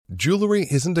Jewelry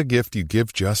isn't a gift you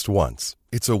give just once.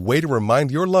 It's a way to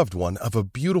remind your loved one of a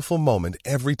beautiful moment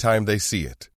every time they see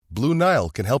it. Blue Nile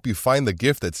can help you find the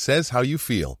gift that says how you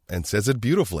feel and says it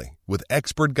beautifully, with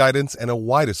expert guidance and a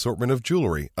wide assortment of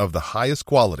jewelry of the highest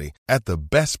quality at the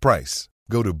best price.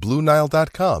 Go to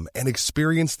BlueNile.com and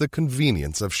experience the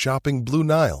convenience of shopping Blue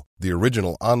Nile, the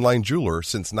original online jeweler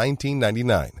since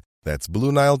 1999. That's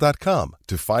BlueNile.com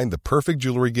to find the perfect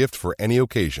jewelry gift for any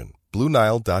occasion.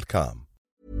 BlueNile.com.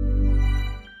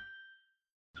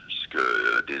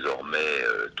 Puisque désormais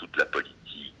toute la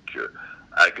politique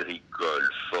agricole,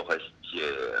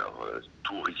 forestière,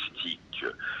 touristique,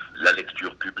 la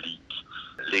lecture publique,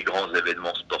 les grands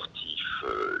événements sportifs,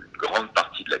 une grande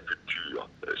partie de la culture,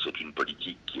 c'est une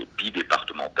politique qui est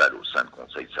bidépartementale au sein du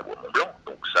Conseil de Savoie-Mont-Blanc.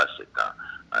 Donc ça, c'est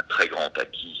un très grand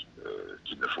acquis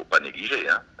qu'il ne faut pas négliger,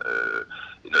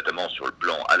 et notamment sur le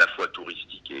plan à la fois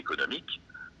touristique et économique.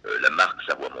 La marque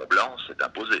Savoie-Mont-Blanc s'est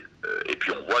imposée. Et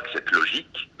puis on voit que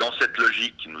dans cette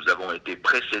logique, nous avons été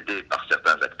précédés par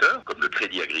certains acteurs, comme le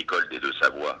Crédit Agricole des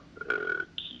Deux-Savoies,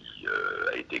 qui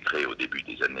a été créé au début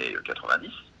des années 90,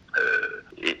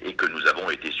 et que nous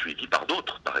avons été suivis par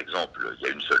d'autres. Par exemple, il y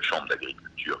a une seule chambre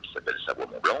d'agriculture qui s'appelle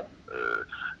Savoie-Mont-Blanc.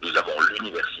 Nous avons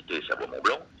l'université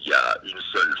Savoie-Mont-Blanc. Il y a une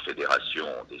seule fédération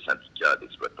des syndicats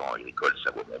d'exploitants agricoles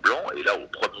Savoie-Mont-Blanc. Et là, au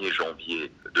 1er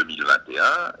janvier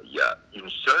 2021, il y a une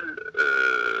seule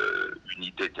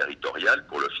unité territoriale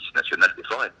pour l'Office national des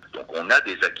forêts. Donc on a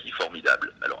des acquis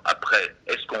formidables. Alors après,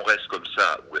 est-ce qu'on reste comme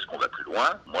ça ou est-ce qu'on va plus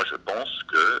loin ? Moi, je pense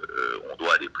qu'on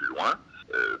doit aller plus loin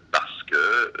parce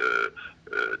que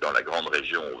dans la grande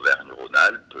région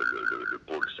Auvergne-Rhône-Alpes, le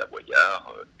pôle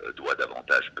savoyard doit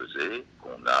davantage peser,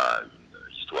 qu'on a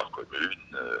une histoire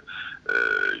commune,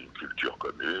 une culture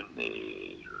commune,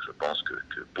 et je pense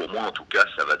que pour moi en tout cas,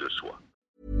 ça va de soi.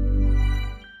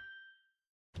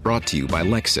 Brought to you by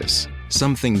Lexus.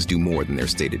 Some things do more than their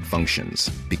stated functions,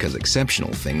 because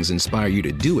exceptional things inspire you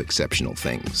to do exceptional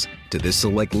things. To this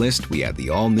select list, we add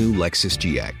the all-new Lexus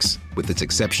GX. With its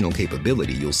exceptional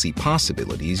capability, you'll see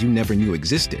possibilities you never knew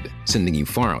existed, sending you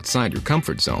far outside your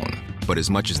comfort zone. But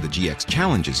as much as the GX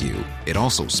challenges you, it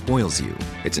also spoils you.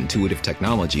 Its intuitive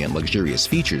technology and luxurious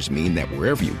features mean that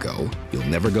wherever you go, you'll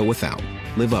never go without.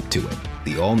 Live up to it.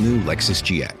 The all-new Lexus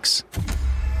GX.